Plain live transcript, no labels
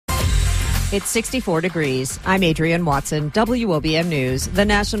It's 64 degrees. I'm Adrienne Watson, WOBM News. The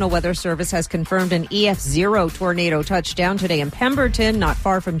National Weather Service has confirmed an EF0 tornado touchdown today in Pemberton, not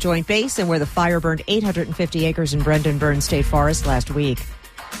far from Joint Base, and where the fire burned 850 acres in Brendan Burns State Forest last week.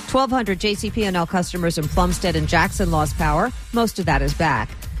 1,200 JCP&L customers in Plumstead and Jackson lost power. Most of that is back.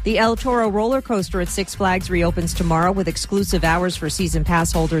 The El Toro roller coaster at Six Flags reopens tomorrow with exclusive hours for season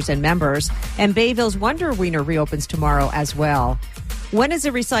pass holders and members. And Bayville's Wonder Wiener reopens tomorrow as well. When is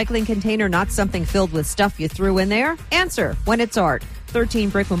a recycling container not something filled with stuff you threw in there? Answer: when it's art. 13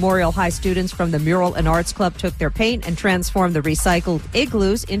 Brick Memorial High students from the Mural and Arts Club took their paint and transformed the recycled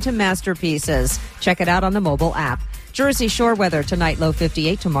igloos into masterpieces. Check it out on the mobile app. Jersey Shore weather tonight, low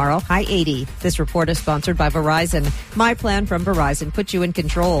 58, tomorrow, high 80. This report is sponsored by Verizon. My plan from Verizon puts you in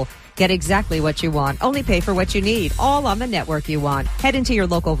control. Get exactly what you want. Only pay for what you need. All on the network you want. Head into your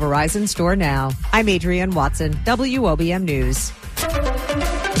local Verizon store now. I'm Adrienne Watson, WOBM News.